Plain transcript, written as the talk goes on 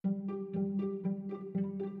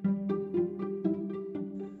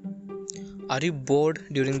Are you bored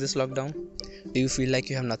during this lockdown? Do you feel like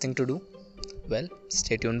you have nothing to do? Well,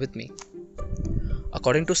 stay tuned with me.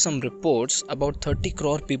 According to some reports, about 30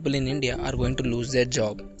 crore people in India are going to lose their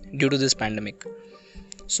job due to this pandemic.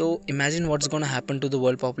 So imagine what's going to happen to the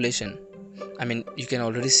world population. I mean, you can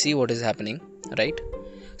already see what is happening, right?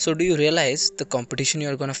 So do you realize the competition you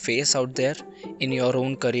are going to face out there in your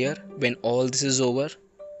own career when all this is over?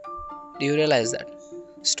 Do you realize that?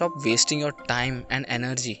 Stop wasting your time and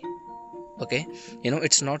energy. Okay,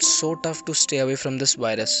 it's not so tough to stay away from this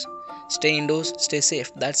virus. Stay indoors, stay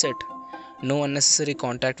safe, that's it. No unnecessary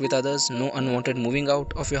contact with others, no unwanted moving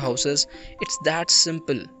out of your houses. It's that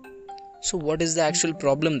simple. So what is the actual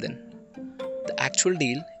problem then? The actual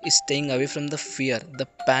deal is staying away from the fear, the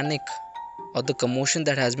panic, or the commotion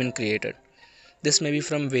that has been created. This may be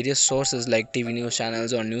from various sources like TV news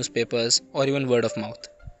channels or newspapers or even word of mouth,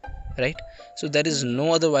 right? So there is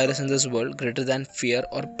no other virus in this world greater than fear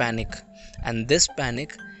or panic, and this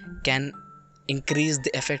panic can increase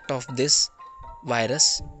the effect of this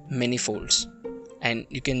virus many folds. And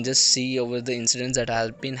you can just see over the incidents that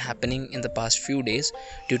have been happening in the past few days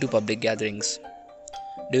due to public gatherings.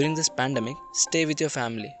 During this pandemic, stay with your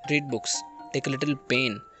family, read books, take a little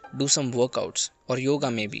pain, do some workouts or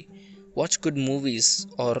yoga maybe. Watch good movies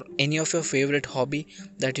or any of your favorite hobby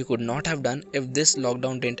that you could not have done if this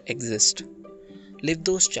lockdown didn't exist. Live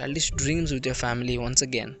those childish dreams with your family once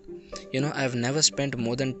again. I've never spent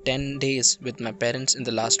more than 10 days with my parents in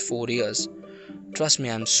the last 4 years. Trust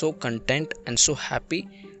me, I'm so content and so happy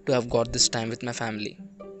to have got this time with my family.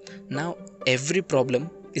 Now, every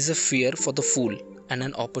problem is a fear for the fool and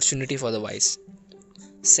an opportunity for the wise.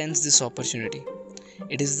 Sense this opportunity.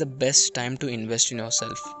 It is the best time to invest in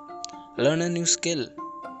yourself. Learn a new skill.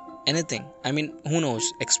 Anything. I mean, who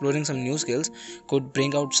knows? Exploring some new skills could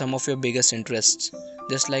bring out some of your biggest interests,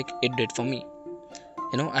 just like it did for me.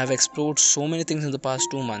 I've explored so many things in the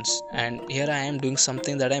past 2 months, and here I am doing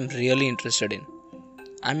something that I'm really interested in.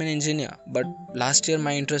 I'm an engineer, but last year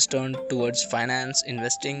my interest turned towards finance,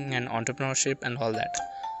 investing, and entrepreneurship and all that.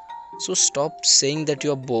 So stop saying that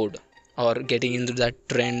you're bored or getting into that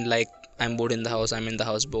trend like I'm bored in the house, I'm in the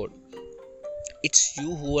house bored. It's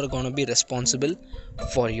you who are going to be responsible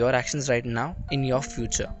for your actions right now in your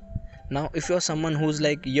future. Now, if you're someone who's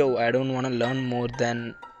like, yo, I don't want to learn more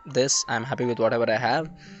than this, I'm happy with whatever I have,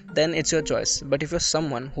 then it's your choice. But if you're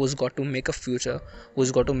someone who's got to make a future,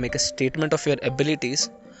 who's got to make a statement of your abilities,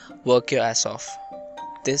 work your ass off.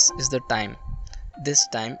 This is the time. This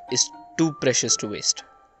time is too precious to waste.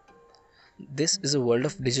 This is a world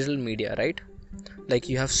of digital media, right? Like,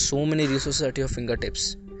 you have so many resources at your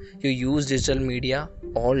fingertips. You use digital media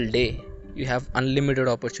all day. You have unlimited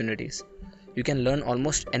opportunities. You can learn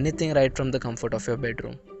almost anything right from the comfort of your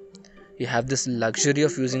bedroom. You have this luxury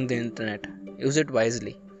of using the internet. Use it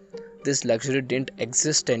wisely. This luxury didn't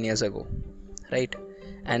exist 10 years ago, right?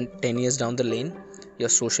 And 10 years down the lane, your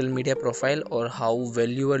social media profile or how well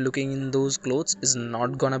you are looking in those clothes is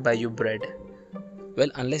not gonna buy you bread.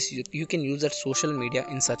 Well, unless you can use that social media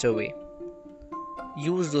in such a way.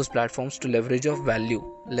 Use those platforms to leverage your value,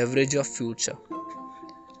 leverage your future.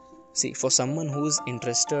 See, for someone who's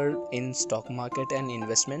interested in stock market and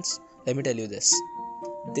investments, let me tell you this.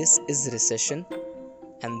 This is recession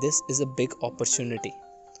and this is a big opportunity.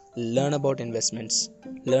 Learn about investments.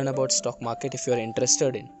 Learn about stock market if you're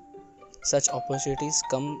interested in. Such opportunities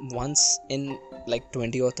come once in like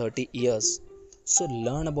 20 or 30 years. So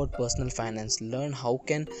learn about personal finance. Learn how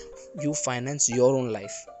can you finance your own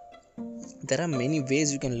life. There are many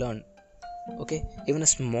ways you can learn. Okay, even a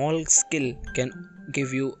small skill can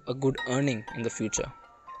give you a good earning in the future.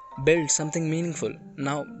 Build something meaningful.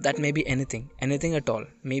 Now that may be anything at all.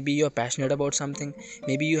 Maybe you're passionate about something,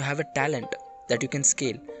 maybe you have a talent that you can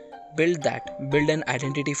scale. Build an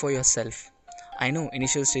identity for yourself. I know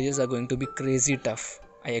initial stages are going to be crazy tough,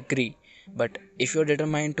 I agree, but if you're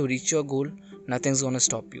determined to reach your goal, nothing's gonna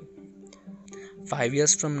stop you. 5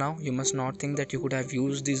 years from now, you must not think that you could have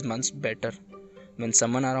used these months better, when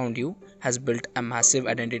someone around you has built a massive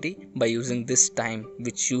identity by using this time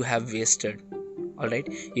which you have wasted. Alright,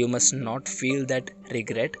 you must not feel that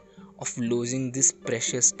regret of losing this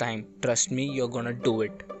precious time. Trust me, you're gonna do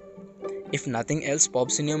it. If nothing else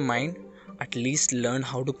pops in your mind, at least learn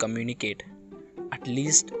how to communicate. At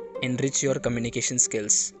least enrich your communication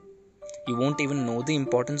skills. You won't even know the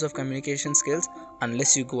importance of communication skills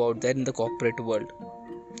unless you go out there in the corporate world.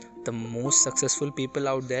 The most successful people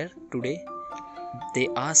out there today, they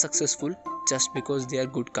are successful just because they are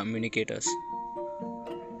good communicators.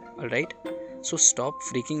 Alright? So stop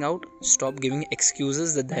freaking out, stop giving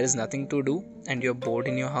excuses that there is nothing to do and you're bored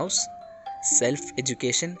in your house.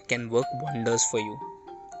 Self-education can work wonders for you.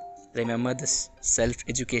 Remember this, self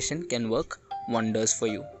education can work wonders for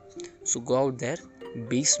you. So go out there,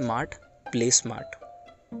 be smart, play smart.